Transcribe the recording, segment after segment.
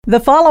The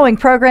following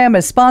program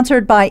is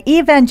sponsored by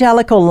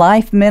Evangelical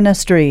Life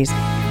Ministries.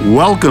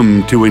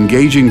 Welcome to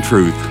Engaging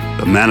Truth,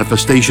 the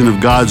manifestation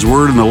of God's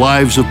Word in the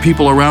lives of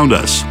people around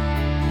us.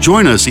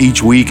 Join us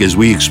each week as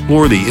we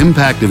explore the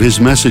impact of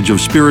His message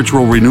of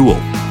spiritual renewal.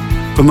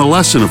 From the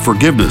lesson of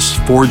forgiveness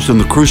forged in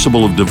the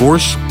crucible of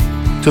divorce,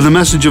 to the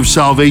message of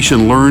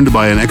salvation learned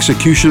by an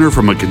executioner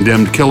from a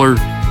condemned killer,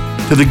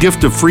 to the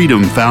gift of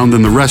freedom found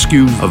in the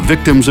rescue of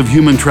victims of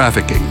human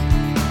trafficking.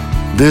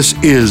 This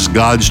is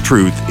God's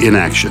Truth in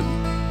action.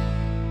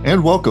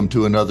 And welcome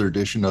to another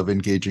edition of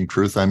Engaging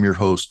Truth. I'm your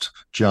host,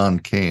 John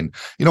Cain.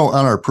 You know,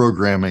 on our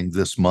programming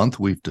this month,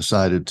 we've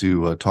decided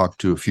to talk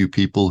to a few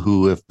people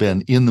who have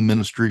been in the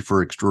ministry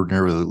for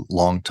extraordinarily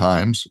long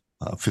times,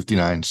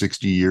 59,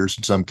 60 years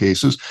in some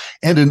cases.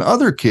 And in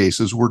other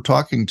cases, we're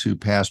talking to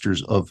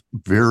pastors of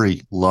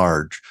very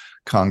large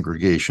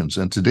congregations.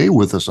 And today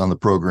with us on the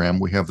program,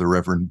 we have the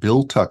Reverend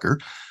Bill Tucker.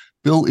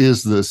 Bill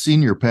is the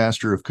senior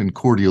pastor of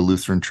Concordia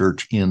Lutheran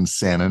Church in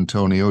San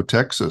Antonio,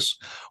 Texas.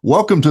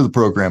 Welcome to the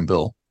program,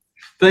 Bill.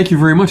 Thank you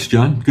very much,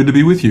 John. Good to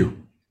be with you.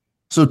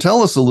 So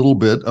tell us a little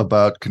bit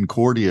about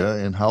Concordia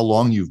and how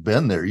long you've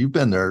been there. You've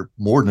been there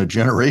more than a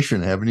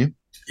generation, haven't you?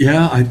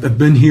 Yeah, I've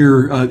been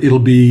here. It'll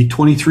be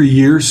 23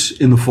 years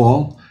in the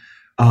fall.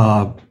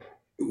 I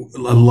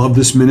love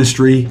this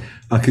ministry.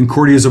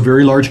 Concordia is a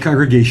very large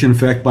congregation. In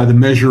fact, by the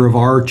measure of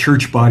our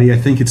church body, I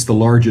think it's the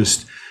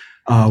largest.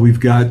 We've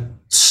got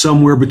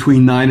somewhere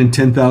between 9,000 and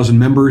 10,000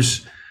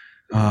 members.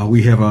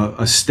 We have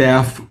a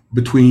staff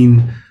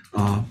between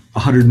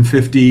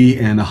 150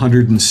 and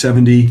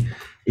 170,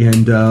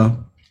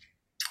 and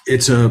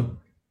it's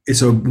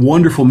a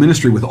wonderful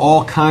ministry with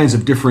all kinds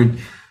of different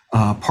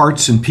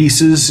parts and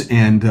pieces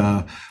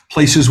and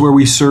places where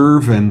we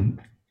serve, and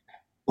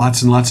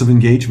lots of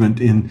engagement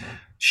in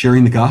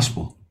sharing the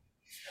gospel.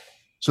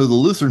 So the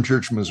Lutheran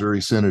Church Missouri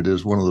Synod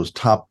is one of those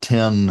top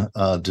 10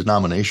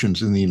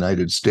 denominations in the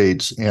United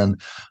States, and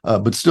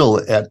but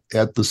still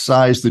at the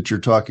size that you're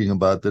talking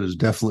about, that is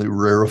definitely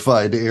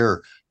rarefied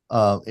air.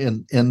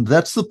 And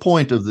that's the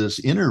point of this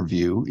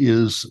interview,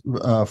 is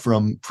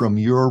from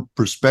your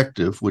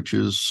perspective, which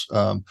is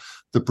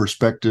the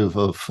perspective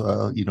of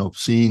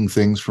seeing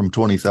things from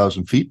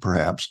 20,000 feet,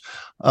 perhaps.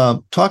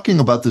 Talking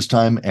about this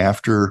time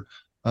after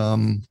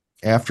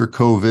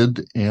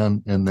COVID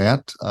and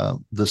that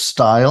the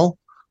style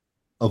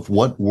of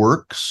what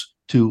works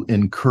to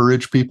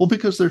encourage people,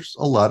 because there's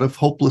a lot of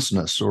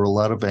hopelessness or a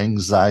lot of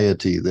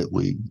anxiety that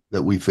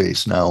we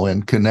face now,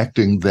 and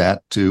connecting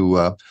that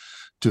to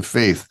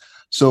faith.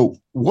 So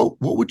what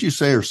would you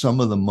say are some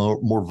of the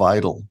more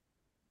vital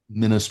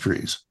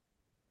ministries?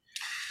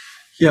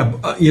 Yeah,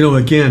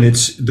 again,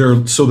 there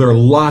are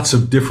lots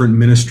of different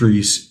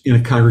ministries in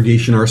a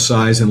congregation our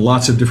size, and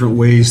lots of different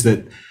ways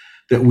that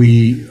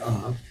we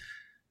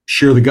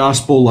share the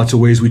gospel, lots of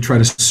ways we try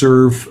to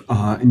serve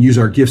and use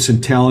our gifts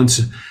and talents.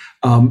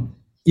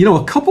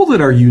 A couple that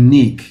are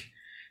unique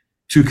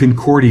to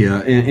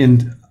Concordia,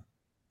 and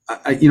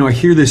I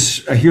hear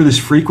this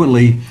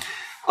frequently,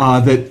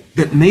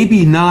 that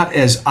maybe not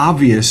as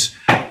obvious.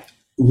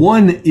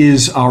 One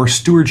is our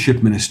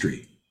stewardship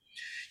ministry.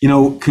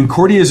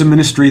 Concordia is a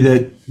ministry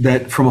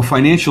that from a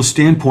financial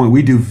standpoint,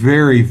 we do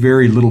very,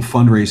 very little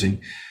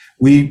fundraising.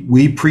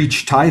 We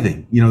preach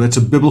tithing. That's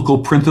a biblical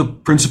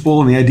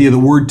principle, and the idea of the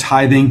word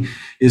tithing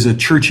is a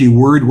churchy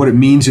word. What it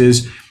means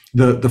is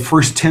the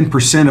first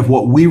 10% of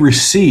what we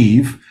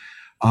receive,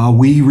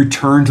 we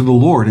return to the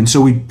Lord. And so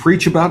we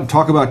preach about and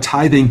talk about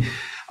tithing.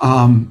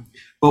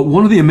 But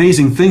one of the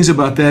amazing things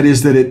about that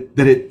is that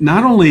it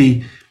not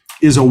only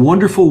is a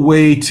wonderful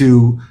way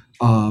to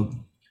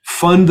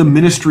fund the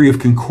ministry of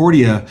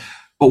Concordia,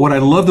 but what I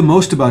love the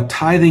most about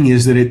tithing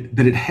is that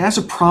it has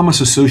a promise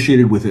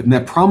associated with it. And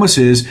that promise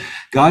is,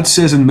 God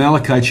says in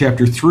Malachi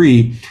chapter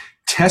 3,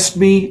 test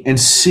me and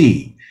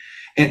see.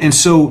 And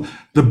so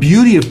the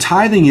beauty of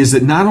tithing is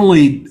that not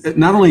only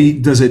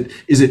is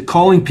it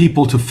calling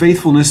people to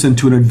faithfulness and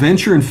to an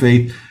adventure in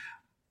faith,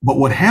 but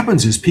what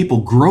happens is people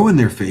grow in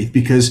their faith,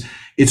 because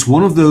it's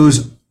one of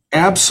those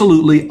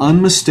absolutely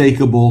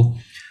unmistakable,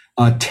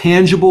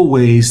 tangible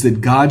ways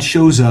that God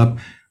shows up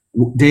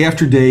day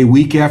after day,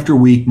 week after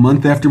week,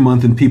 month after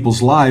month in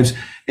people's lives.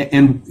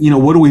 And,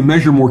 what do we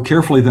measure more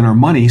carefully than our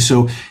money?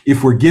 So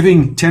if we're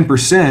giving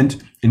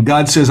 10% and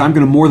God says, I'm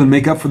going to more than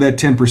make up for that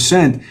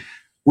 10%,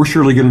 we're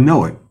surely going to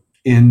know it.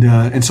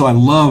 And so I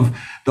love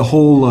the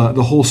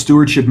whole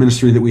stewardship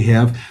ministry that we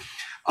have.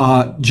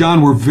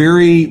 John, we're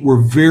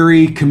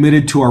very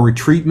committed to our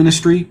retreat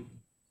ministry.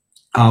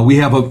 We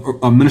have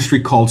a ministry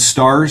called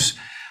STARS.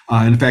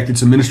 In fact,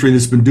 it's a ministry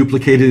that's been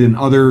duplicated in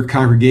other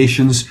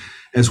congregations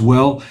as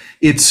well.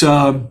 It's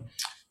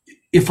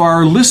if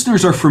our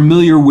listeners are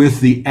familiar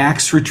with the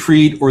Acts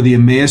retreat or the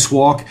Emmaus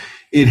walk,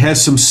 it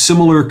has some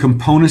similar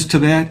components to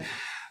that.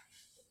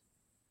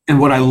 And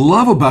what I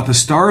love about the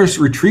STARS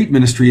retreat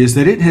ministry is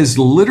that it has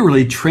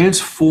literally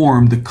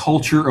transformed the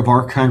culture of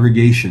our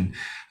congregation.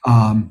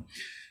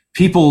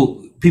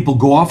 People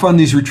go off on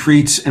these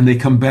retreats and they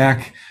come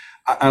back,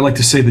 I like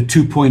to say, the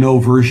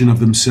 2.0 version of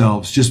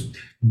themselves, just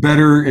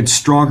better and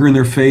stronger in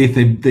their faith.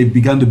 They've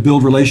begun to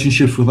build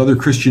relationships with other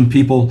Christian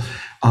people.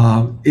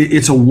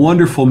 It's a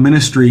wonderful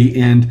ministry,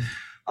 and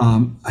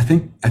I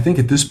think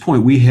at this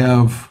point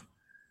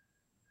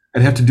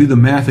I'd have to do the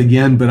math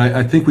again, but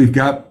I think we've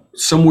got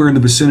somewhere in the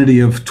vicinity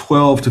of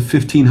 12 to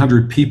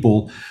 1,500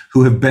 people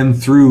who have been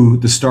through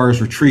the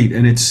Stars Retreat,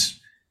 and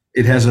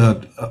it has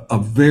a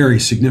very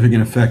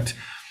significant effect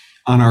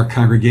on our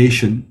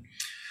congregation.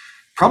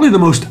 Probably the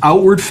most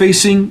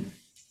outward-facing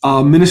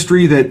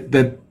ministry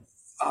that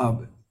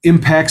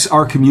impacts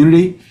our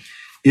community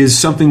is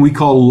something we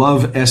call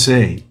Love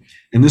SA.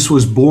 And this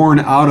was born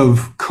out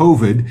of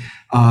COVID.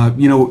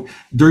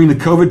 During the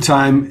COVID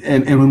time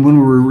and when we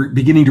were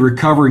beginning to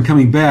recover and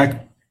coming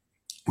back,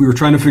 we were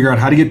trying to figure out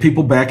how to get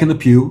people back in the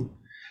pew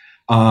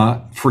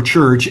for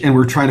church, and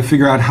we're trying to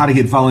figure out how to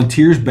get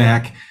volunteers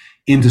back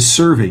into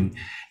serving.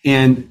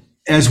 And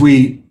as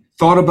we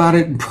thought about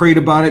it and prayed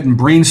about it and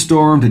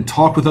brainstormed and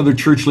talked with other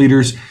church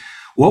leaders,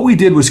 what we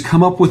did was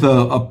come up with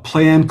a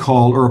program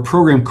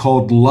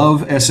called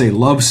Love SA,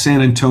 Love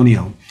San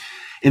Antonio.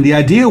 And the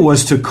idea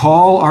was to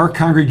call our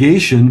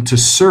congregation to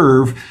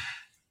serve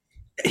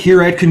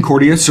here at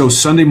Concordia, so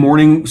Sunday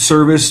morning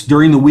service,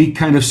 during the week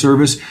kind of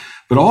service,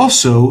 but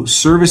also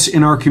service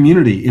in our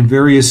community in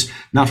various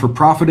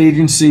not-for-profit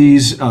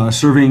agencies,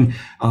 serving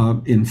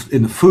in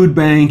the food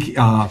bank,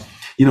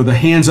 the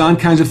hands-on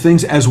kinds of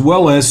things, as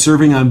well as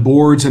serving on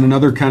boards and in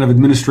other kind of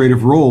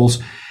administrative roles.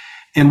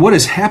 And what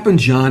has happened,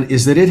 John,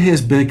 is that it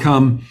has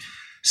become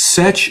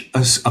such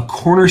a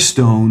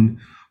cornerstone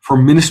for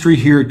ministry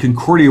here at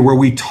Concordia, where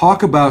we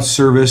talk about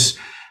service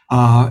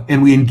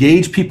and we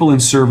engage people in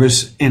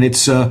service, and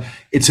it's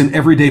an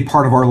everyday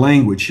part of our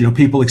language.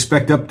 People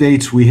expect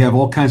updates. We have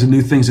all kinds of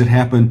new things that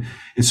happen,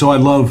 and so I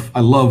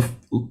love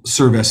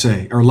Serve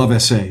SA or Love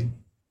SA.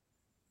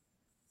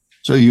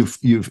 So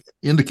you've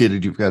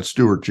indicated you've got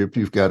stewardship,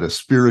 you've got a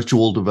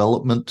spiritual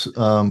development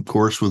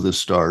course with the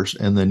Stars,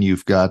 and then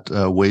you've got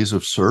ways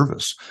of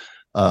service.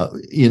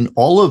 In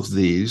all of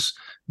these,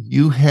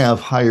 you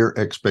have higher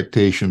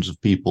expectations of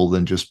people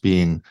than just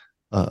being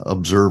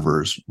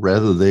observers.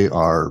 Rather, they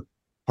are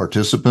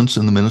participants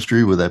in the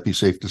ministry. Would that be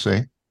safe to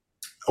say?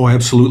 Oh,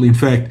 absolutely. In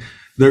fact,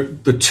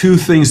 the two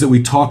things that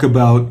we talk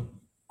about,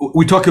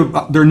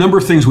 there are a number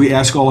of things we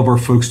ask all of our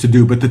folks to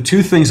do, but the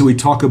two things that we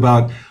talk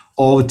about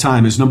all the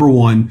time is, number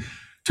one,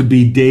 to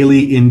be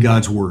daily in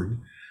God's Word.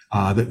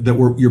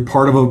 You're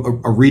part of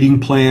a reading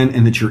plan,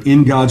 and that you're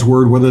in God's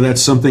Word, whether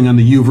that's something on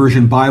the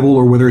YouVersion Bible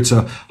or whether it's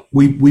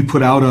we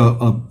put out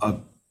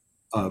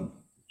a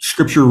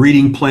scripture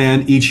reading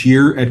plan each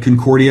year at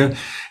Concordia. And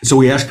so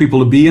we ask people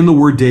to be in the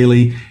Word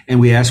daily, and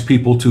we ask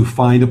people to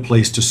find a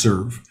place to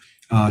serve,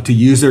 to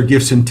use their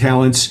gifts and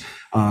talents,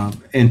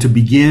 and to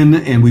begin.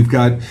 And we've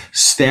got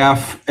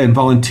staff and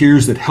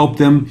volunteers that help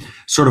them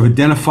sort of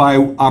identify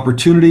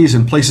opportunities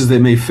and places they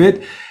may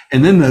fit.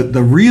 And then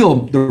the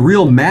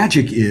real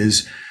magic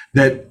is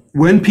that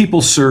when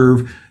people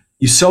serve,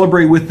 you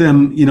celebrate with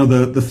them,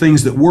 the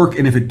things that work.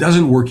 And if it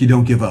doesn't work, you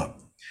don't give up.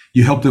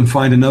 You help them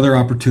find another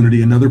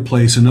opportunity, another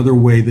place, another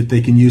way that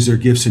they can use their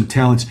gifts and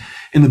talents.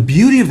 And the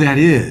beauty of that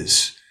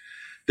is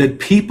that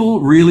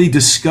people really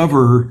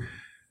discover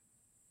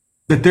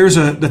that there's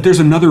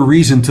another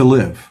reason to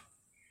live.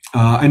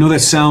 I know that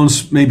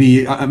sounds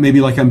maybe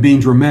like I'm being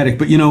dramatic,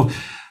 but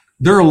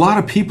there are a lot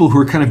of people who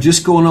are kind of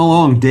just going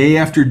along day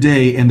after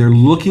day, and they're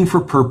looking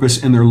for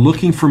purpose and they're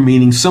looking for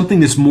meaning, something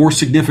that's more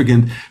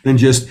significant than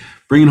just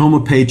bringing home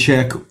a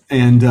paycheck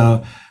and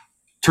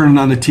turning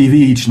on the TV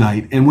each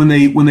night. And when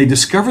they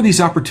discover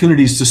these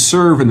opportunities to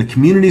serve and the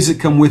communities that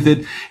come with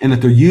it, and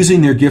that they're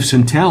using their gifts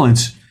and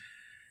talents,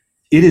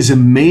 it is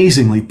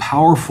amazingly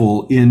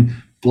powerful in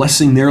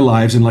blessing their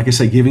lives and, like I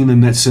say, giving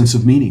them that sense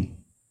of meaning.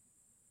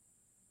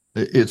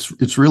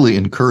 It's really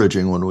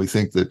encouraging when we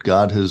think that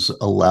God has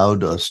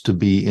allowed us to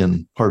be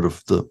in part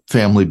of the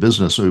family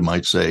business, we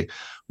might say,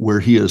 where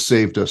He has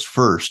saved us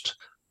first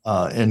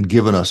and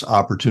given us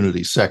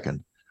opportunity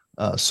second.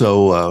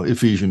 So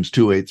Ephesians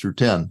 2:8 through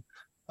 10,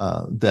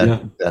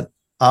 that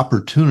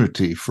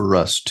opportunity for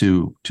us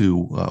to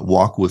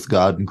walk with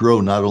God and grow,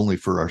 not only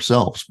for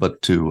ourselves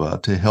but to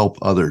help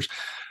others.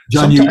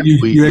 John, you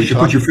actually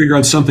put your finger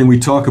on something we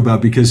talk about,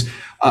 because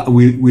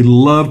we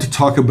love to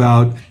talk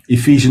about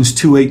Ephesians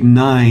 2:8 and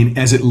 9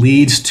 as it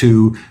leads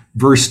to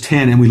verse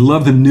 10, and we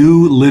love the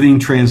New Living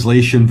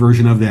Translation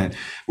version of that,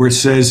 where it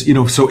says,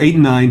 so 8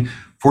 and 9,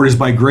 for it is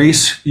by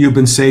grace you have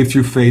been saved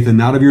through faith, and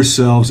not of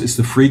yourselves. It's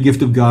the free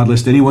gift of God,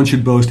 lest anyone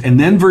should boast. And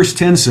then verse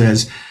 10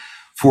 says,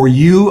 for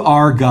you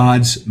are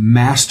God's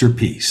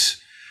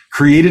masterpiece,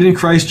 created in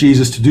Christ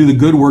Jesus to do the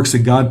good works that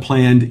God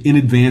planned in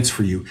advance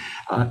for you.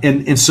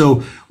 And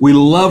so we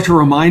love to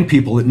remind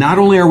people that not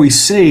only are we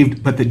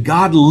saved, but that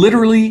God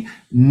literally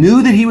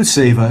knew that He would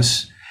save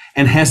us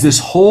and has this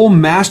whole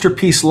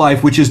masterpiece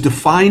life, which is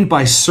defined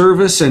by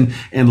service and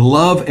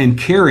love and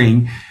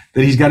caring,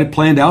 that He's got it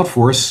planned out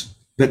for us,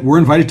 that we're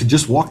invited to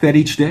just walk that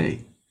each day.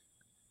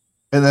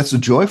 And that's a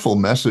joyful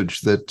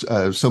message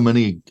that so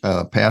many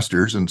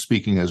pastors, and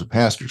speaking as a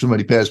pastor, so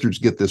many pastors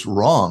get this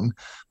wrong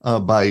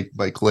by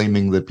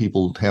claiming that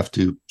people have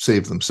to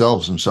save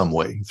themselves in some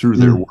way through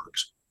their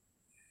works.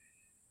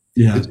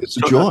 Yeah, it's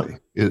a joy.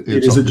 It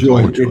is a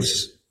joy.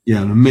 It's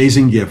an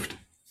amazing gift.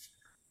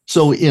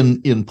 So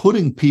in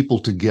putting people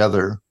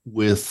together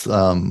with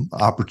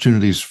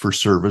opportunities for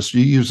service, do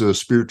you use a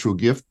spiritual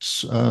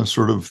gifts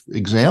sort of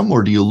exam,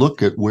 or do you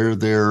look at where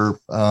their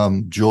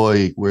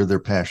joy, where their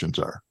passions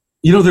are?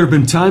 There have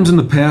been times in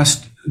the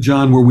past,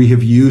 John, where we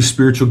have used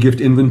spiritual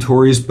gift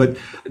inventories, but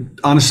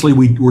honestly,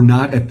 we're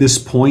not at this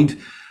point.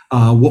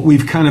 What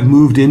we've kind of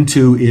moved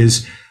into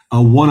is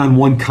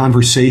one-on-one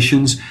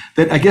conversations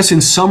that I guess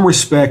in some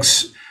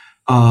respects,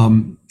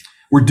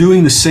 we're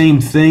doing the same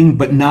thing,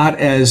 but not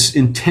as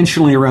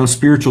intentionally around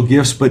spiritual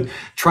gifts, but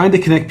trying to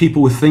connect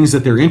people with things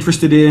that they're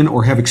interested in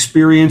or have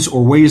experience,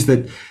 or ways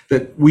that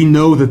we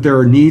know that there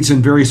are needs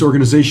in various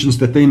organizations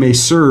that they may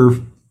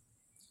serve,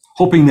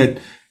 hoping that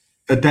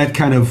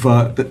kind of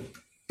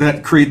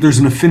there's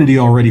an affinity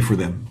already for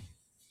them.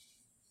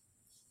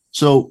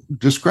 So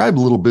describe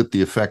a little bit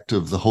the effect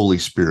of the Holy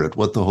Spirit,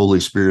 what the Holy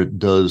Spirit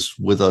does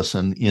with us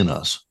and in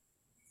us.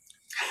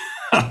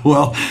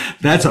 Well,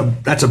 that's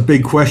a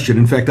big question.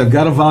 In fact, I've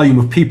got a volume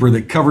of paper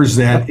that covers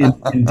that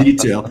in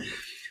detail.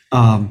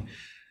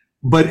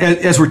 But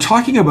as we're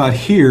talking about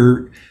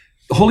here,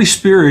 the Holy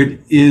Spirit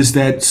is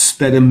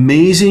that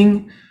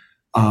amazing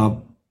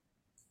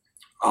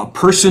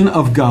person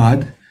of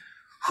God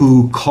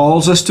who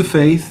calls us to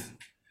faith,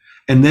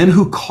 and then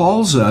who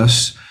calls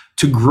us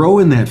to grow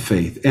in that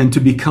faith and to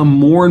become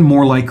more and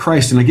more like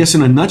Christ. And I guess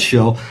in a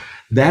nutshell,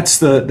 that's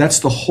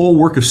the whole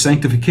work of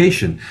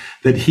sanctification,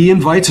 that he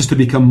invites us to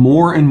become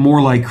more and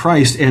more like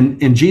Christ.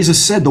 And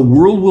Jesus said, the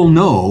world will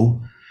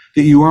know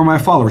that you are my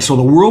followers. So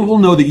the world will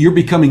know that you're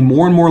becoming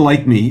more and more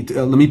like me.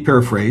 Let me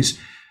paraphrase,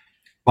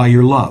 by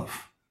your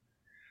love.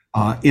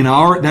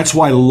 That's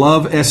why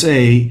Love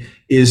SA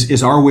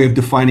is our way of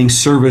defining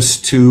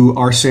service to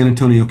our San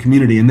Antonio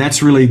community. And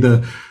that's really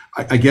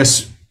I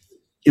guess,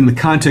 in the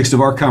context of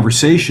our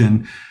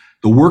conversation,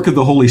 the work of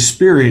the Holy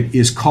Spirit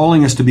is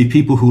calling us to be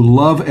people who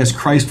love as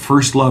Christ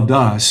first loved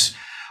us,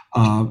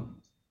 and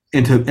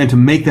to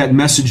make that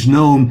message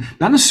known,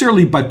 not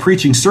necessarily by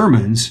preaching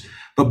sermons,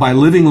 but by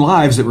living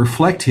lives that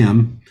reflect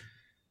him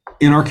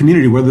in our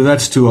community, whether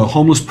that's to a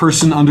homeless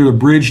person under a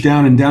bridge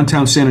down in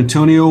downtown San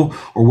Antonio,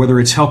 or whether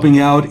it's helping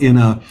out in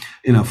a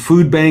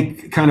food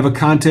bank kind of a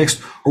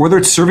context, or whether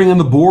it's serving on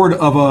the board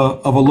of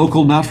a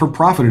local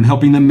not-for-profit and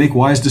helping them make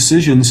wise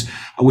decisions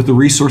with the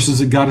resources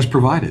that God has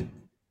provided.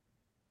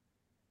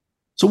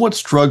 So what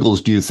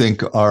struggles do you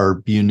think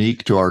are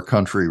unique to our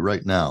country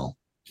right now?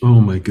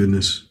 Oh, my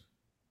goodness.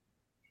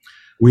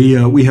 We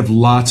have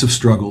lots of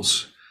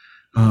struggles.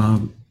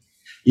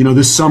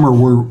 This summer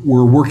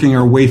we're working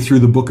our way through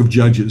the book of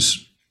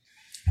Judges.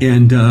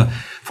 And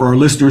for our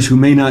listeners who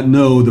may not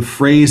know, the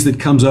phrase that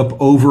comes up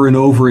over and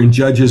over in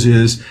Judges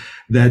is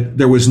that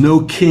there was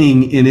no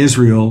king in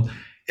Israel.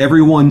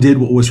 Everyone did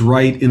what was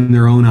right in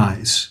their own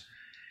eyes.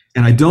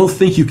 And I don't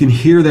think you can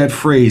hear that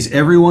phrase,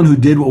 everyone who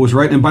did what was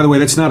right. And by the way,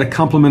 that's not a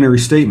complimentary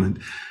statement.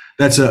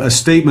 That's a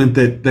statement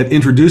that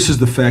introduces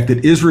the fact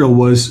that Israel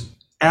was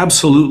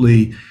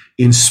absolutely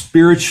in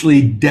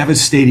spiritually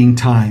devastating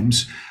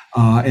times.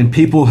 And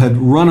people had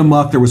run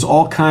amok. There was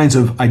all kinds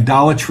of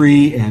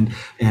idolatry and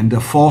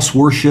false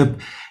worship.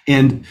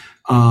 And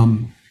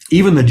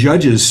even the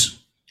judges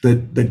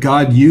that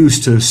God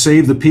used to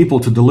save the people,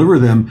 to deliver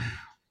them,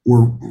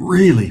 were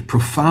really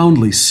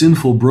profoundly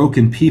sinful,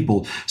 broken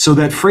people. So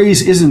that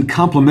phrase isn't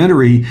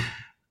complimentary,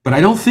 but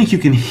I don't think you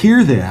can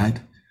hear that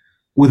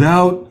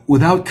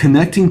without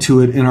connecting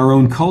to it in our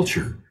own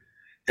culture.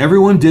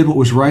 Everyone did what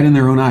was right in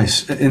their own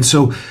eyes. And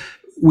so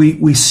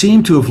we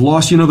seem to have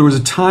lost, there was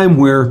a time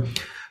where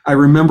I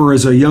remember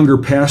as a younger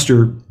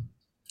pastor,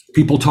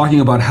 people talking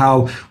about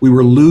how we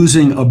were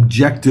losing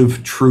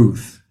objective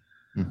truth.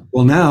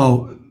 Well,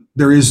 now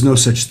there is no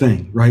such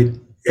thing, right?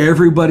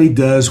 Everybody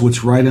does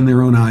what's right in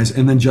their own eyes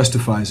and then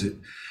justifies it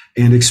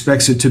and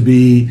expects it to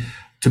be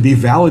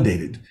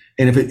validated.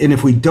 And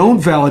if we don't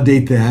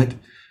validate that,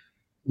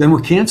 then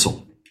we're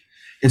canceled.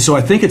 And so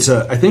I think it's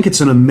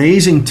an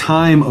amazing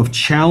time of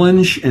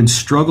challenge and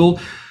struggle.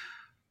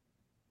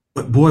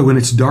 But boy, when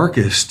it's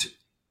darkest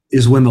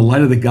is when the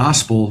light of the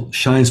gospel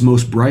shines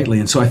most brightly.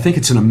 And so I think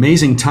it's an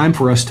amazing time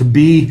for us to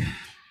be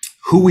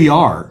who we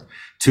are,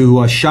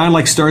 to shine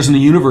like stars in the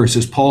universe,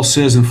 as Paul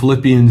says in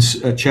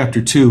Philippians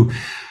chapter 2,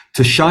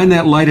 to shine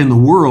that light in the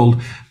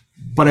world.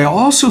 But I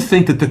also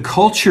think that the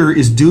culture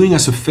is doing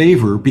us a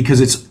favor,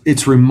 because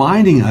it's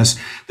reminding us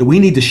that we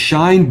need to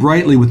shine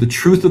brightly with the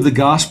truth of the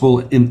gospel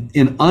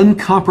in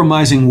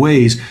uncompromising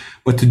ways,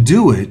 but to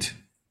do it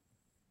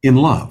in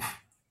love.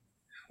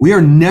 We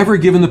are never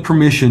given the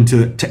permission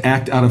to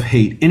act out of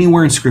hate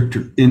anywhere in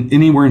Scripture.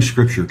 Anywhere in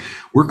Scripture,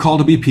 we're called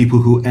to be people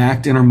who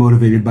act and are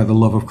motivated by the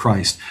love of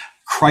Christ.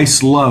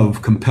 Christ's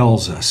love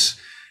compels us,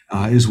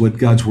 is what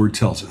God's word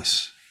tells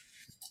us.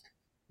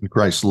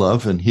 Christ's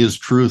love and his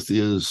truth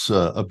is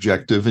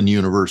objective and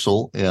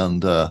universal.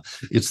 And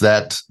it's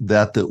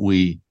that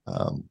we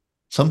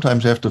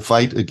sometimes have to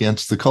fight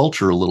against the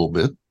culture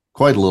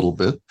quite a little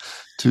bit,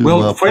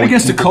 to fight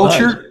against the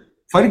culture.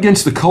 Fight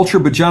against the culture,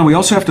 but John, we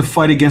also have to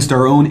fight against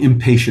our own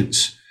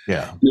impatience.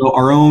 Yeah.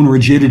 Our own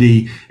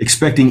rigidity,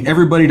 expecting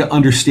everybody to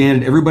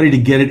understand it, everybody to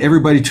get it,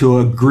 everybody to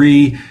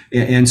agree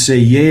and say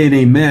yay and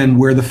amen,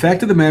 where the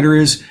fact of the matter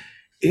is,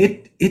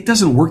 it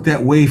doesn't work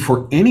that way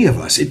for any of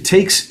us. It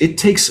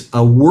takes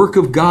a work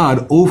of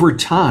God over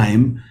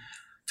time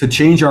to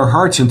change our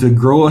hearts and to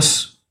grow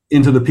us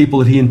into the people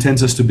that he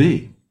intends us to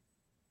be.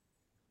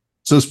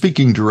 So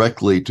speaking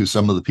directly to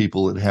some of the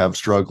people that have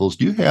struggles,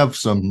 do you have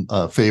some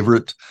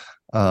favorite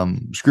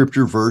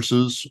scripture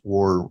verses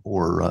or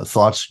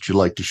thoughts that you'd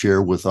like to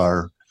share with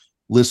our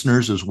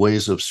listeners as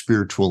ways of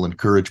spiritual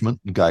encouragement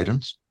and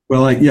guidance?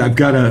 Well, I've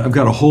got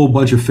a whole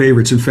bunch of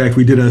favorites. In fact,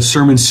 we did a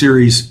sermon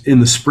series in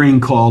the spring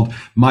called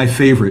My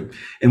Favorite,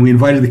 and we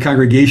invited the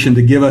congregation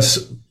to give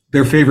us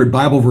their favorite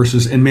Bible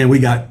verses. And man, we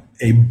got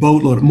a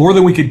boatload, more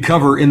than we could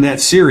cover in that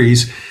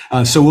series.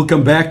 So we'll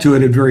come back to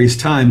it at various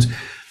times.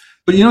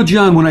 But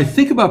John, when I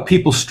think about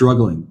people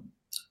struggling,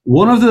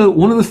 one of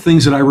the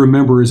things that I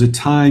remember is a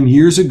time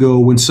years ago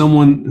when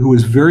someone who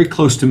was very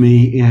close to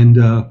me and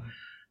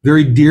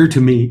very dear to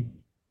me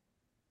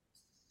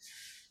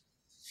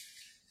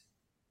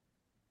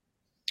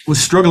was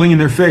struggling in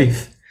their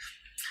faith,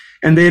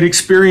 and they had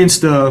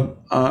experienced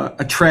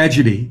a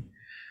tragedy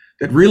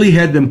that really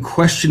had them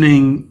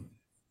questioning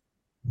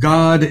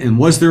God, and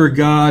was there a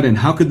God, and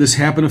how could this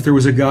happen if there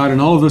was a God, and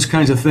all of those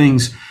kinds of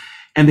things.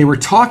 And they were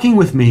talking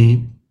with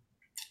me,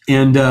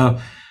 and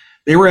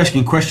they were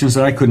asking questions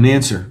that I couldn't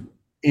answer.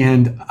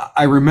 And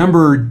I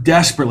remember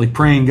desperately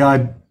praying,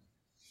 God,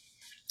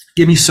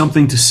 give me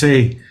something to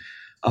say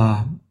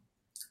to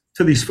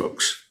these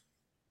folks.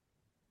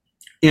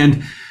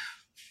 And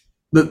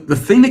the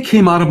thing that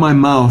came out of my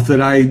mouth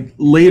that I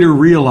later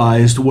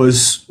realized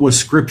was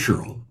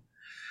scriptural,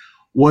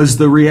 was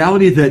the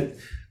reality that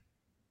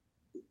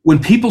when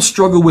people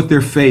struggle with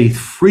their faith,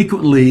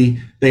 frequently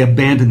they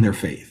abandon their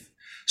faith.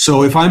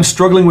 So if I'm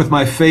struggling with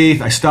my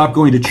faith, I stop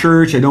going to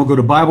church, I don't go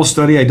to Bible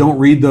study, I don't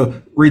read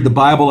the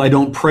Bible, I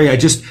don't pray, I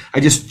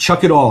just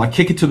chuck it all, I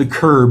kick it to the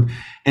curb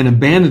and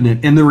abandon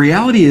it. And the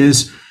reality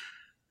is,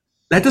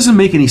 that doesn't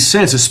make any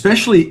sense,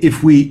 especially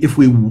if we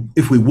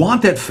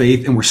want that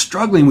faith and we're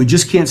struggling, we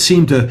just can't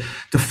seem to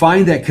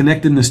find that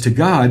connectedness to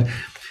God.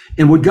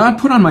 And what God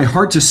put on my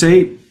heart to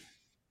say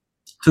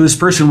to this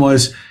person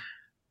was,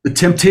 the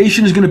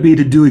temptation is going to be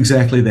to do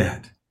exactly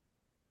that.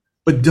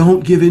 But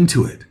don't give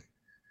into it.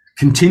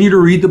 Continue to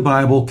read the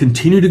Bible,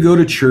 continue to go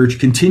to church,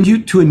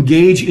 continue to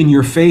engage in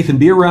your faith and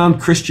be around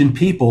Christian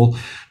people.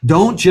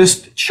 Don't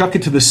just chuck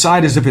it to the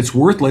side as if it's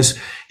worthless.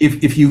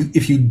 If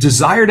you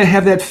desire to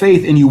have that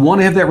faith and you want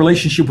to have that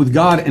relationship with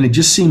God and it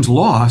just seems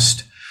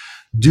lost,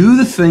 do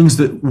the things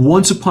that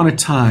once upon a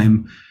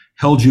time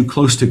held you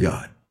close to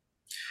God.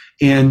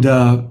 And,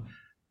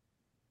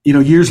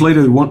 years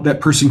later,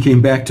 that person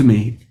came back to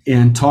me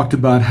and talked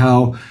about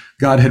how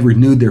God had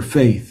renewed their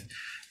faith.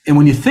 And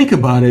when you think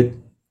about it,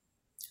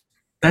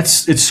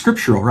 it's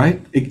scriptural,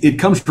 right? It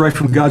comes right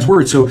from God's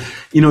word. So,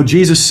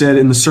 Jesus said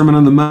in the Sermon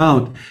on the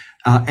Mount,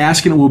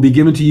 ask and it will be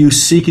given to you,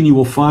 seek and you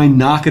will find,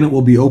 knock and it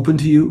will be open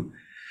to you.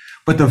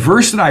 But the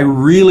verse that I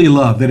really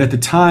love, that at the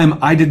time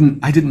I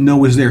didn't know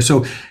was there.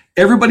 So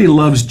everybody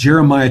loves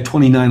Jeremiah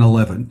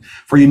 29:11.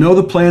 For you know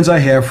the plans I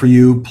have for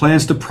you,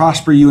 plans to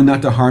prosper you and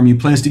not to harm you,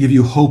 plans to give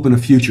you hope in a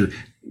future.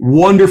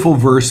 Wonderful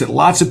verse that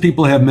lots of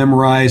people have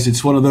memorized.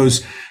 It's one of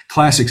those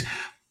classics.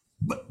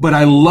 But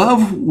I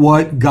love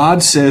what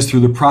God says through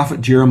the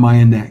prophet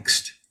Jeremiah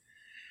next.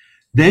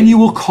 Then you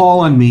will call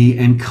on me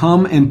and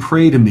come and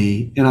pray to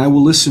me, and I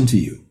will listen to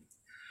you.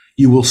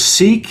 You will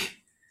seek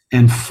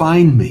and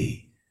find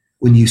me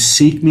when you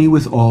seek me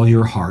with all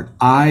your heart.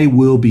 I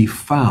will be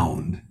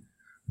found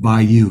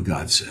by you,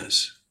 God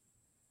says.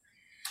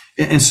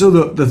 And so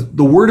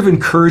the word of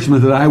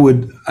encouragement that I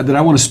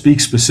want to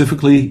speak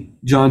specifically,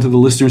 John, to the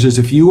listeners is,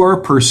 if you are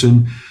a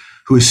person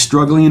who is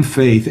struggling in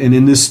faith, and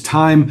in this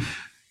time,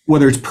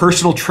 whether it's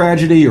personal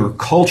tragedy or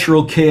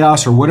cultural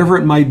chaos or whatever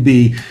it might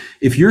be,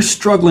 if you're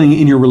struggling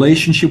in your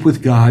relationship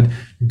with God,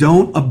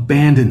 don't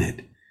abandon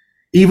it.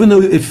 Even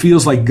though it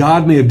feels like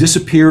God may have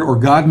disappeared or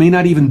God may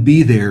not even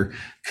be there,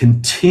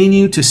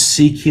 continue to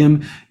seek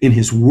him in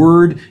his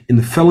word, in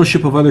the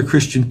fellowship of other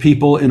Christian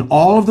people, in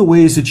all of the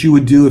ways that you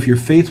would do if your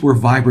faith were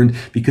vibrant,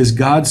 because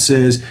God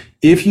says,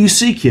 if you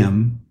seek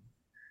him,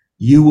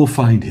 you will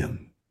find him.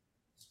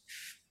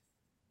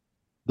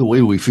 The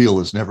way we feel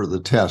is never the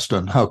test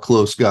on how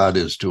close God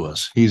is to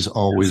us. He's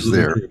always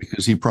Absolutely. there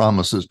because he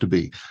promises to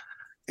be.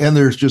 And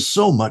there's just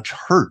so much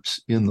hurt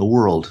in the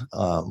world,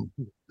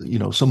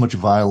 so much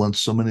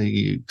violence, so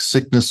many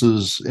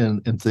sicknesses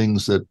and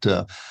things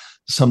that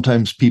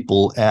sometimes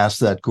people ask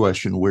that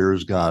question, where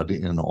is God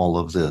in all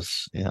of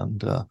this?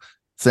 And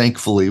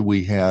thankfully,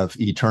 we have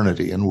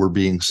eternity and we're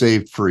being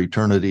saved for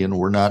eternity. And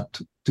we're not,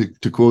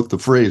 to quote the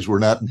phrase, we're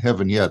not in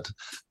heaven yet.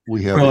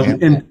 We have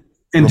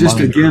And just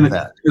again,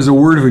 as a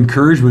word of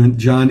encouragement,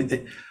 John,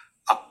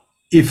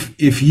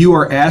 if you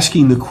are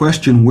asking the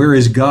question, where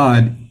is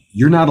God?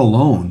 You're not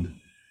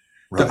alone.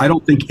 Right. I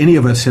don't think any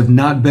of us have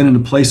not been in a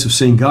place of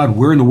saying, God,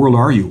 where in the world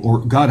are you? Or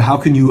God, how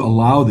can you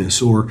allow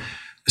this? Or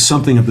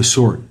something of the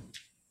sort.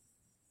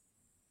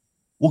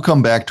 We'll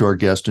come back to our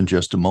guest in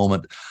just a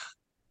moment.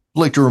 I'd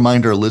like to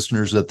remind our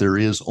listeners that there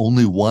is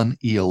only one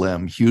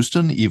ELM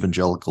Houston,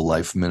 Evangelical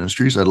Life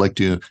Ministries. I'd like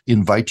to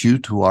invite you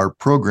to our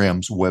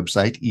program's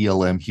website,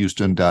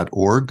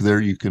 elmhouston.org.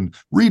 There you can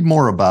read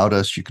more about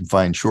us. You can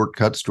find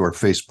shortcuts to our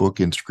Facebook,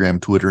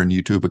 Instagram, Twitter, and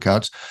YouTube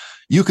accounts.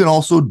 You can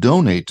also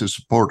donate to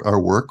support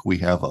our work. We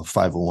have a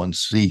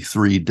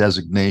 501c3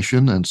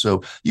 designation, and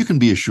so you can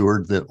be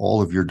assured that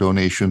all of your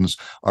donations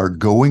are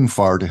going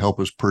far to help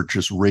us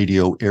purchase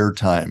radio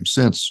airtime,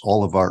 since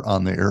all of our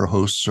on-the-air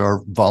hosts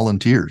are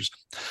volunteers.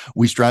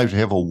 We strive to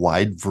have a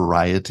wide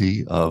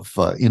variety of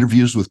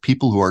interviews with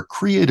people who are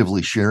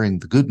creatively sharing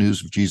the good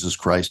news of Jesus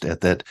Christ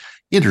at that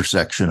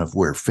intersection of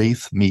where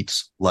faith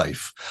meets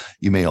life.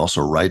 You may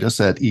also write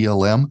us at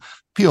ELM,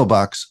 P.O.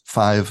 Box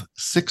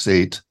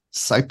 568,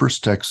 Cypress,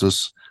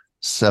 Texas,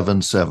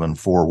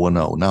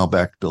 77410. Now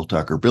back to Bill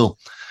Tucker. Bill,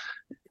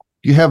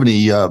 do you have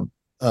any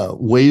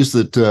ways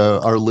that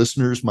our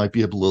listeners might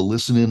be able to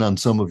listen in on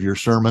some of your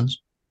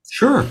sermons?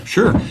 Sure.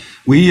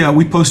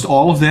 We post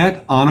all of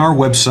that on our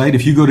website.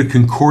 If you go to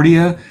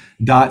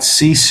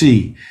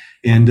concordia.cc,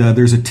 and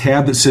there's a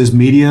tab that says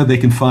media, they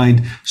can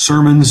find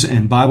sermons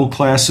and Bible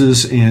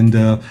classes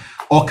and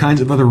all kinds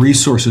of other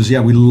resources.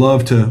 Yeah, we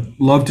love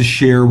to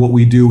share what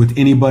we do with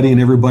anybody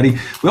and everybody.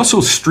 We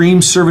also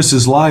stream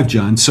services live,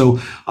 John. So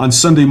on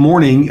Sunday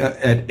morning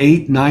at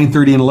 8,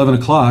 9:30, and 11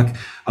 o'clock,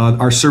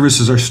 our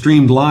services are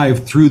streamed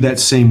live through that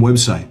same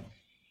website.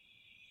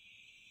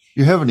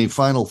 Do you have any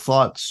final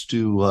thoughts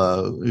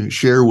to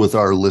share with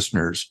our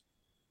listeners?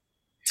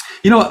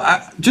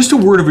 Just a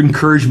word of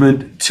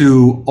encouragement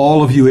to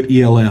all of you at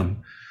ELM.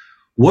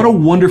 What a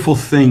wonderful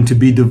thing to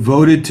be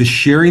devoted to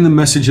sharing the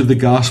message of the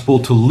gospel,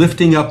 to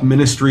lifting up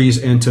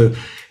ministries, and to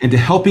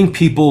helping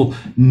people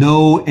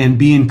know and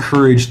be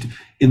encouraged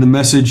in the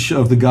message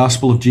of the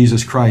gospel of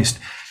Jesus Christ.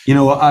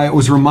 I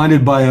was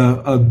reminded by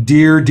a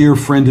dear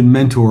friend and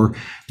mentor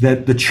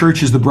that the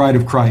church is the bride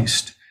of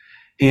Christ.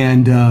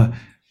 And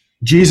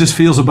Jesus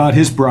feels about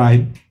his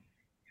bride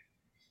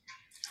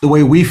the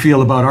way we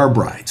feel about our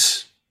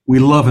brides. We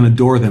love and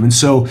adore them. And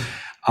so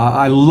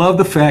I love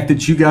the fact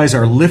that you guys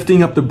are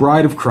lifting up the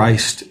bride of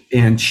Christ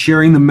and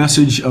sharing the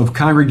message of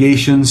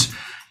congregations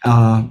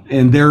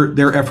and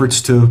their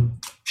efforts to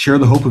share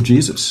the hope of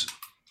Jesus.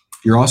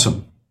 You're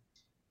awesome.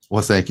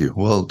 Well, thank you.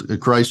 Well,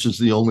 Christ is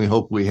the only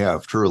hope we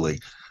have, truly.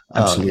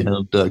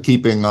 Absolutely. And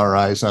keeping our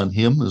eyes on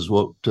him is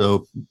what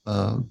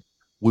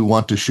we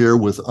want to share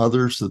with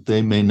others, that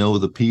they may know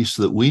the peace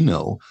that we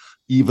know.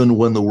 Even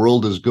when the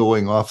world is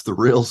going off the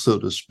rails, so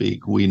to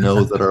speak, we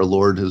know that our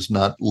Lord has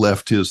not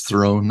left his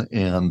throne,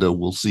 and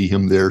we'll see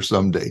him there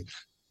someday.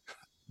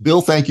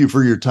 Bill, thank you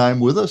for your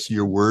time with us,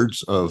 your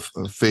words of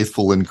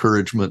faithful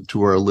encouragement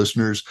to our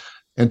listeners.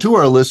 And to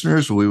our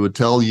listeners, we would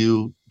tell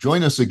you,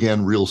 join us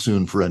again real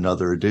soon for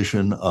another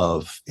edition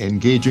of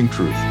Engaging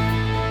Truth.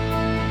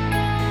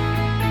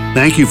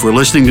 Thank you for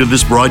listening to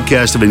this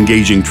broadcast of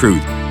Engaging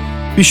Truth.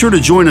 Be sure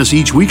to join us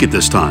each week at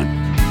this time.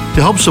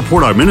 To help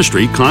support our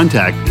ministry,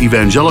 contact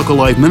Evangelical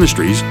Life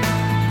Ministries,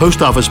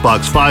 Post Office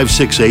Box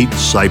 568,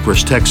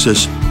 Cypress,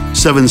 Texas,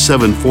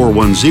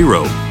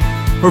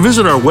 77410, or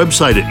visit our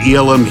website at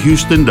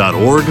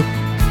elmhouston.org,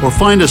 or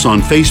find us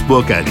on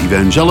Facebook at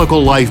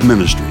Evangelical Life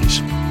Ministries.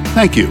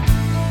 Thank you.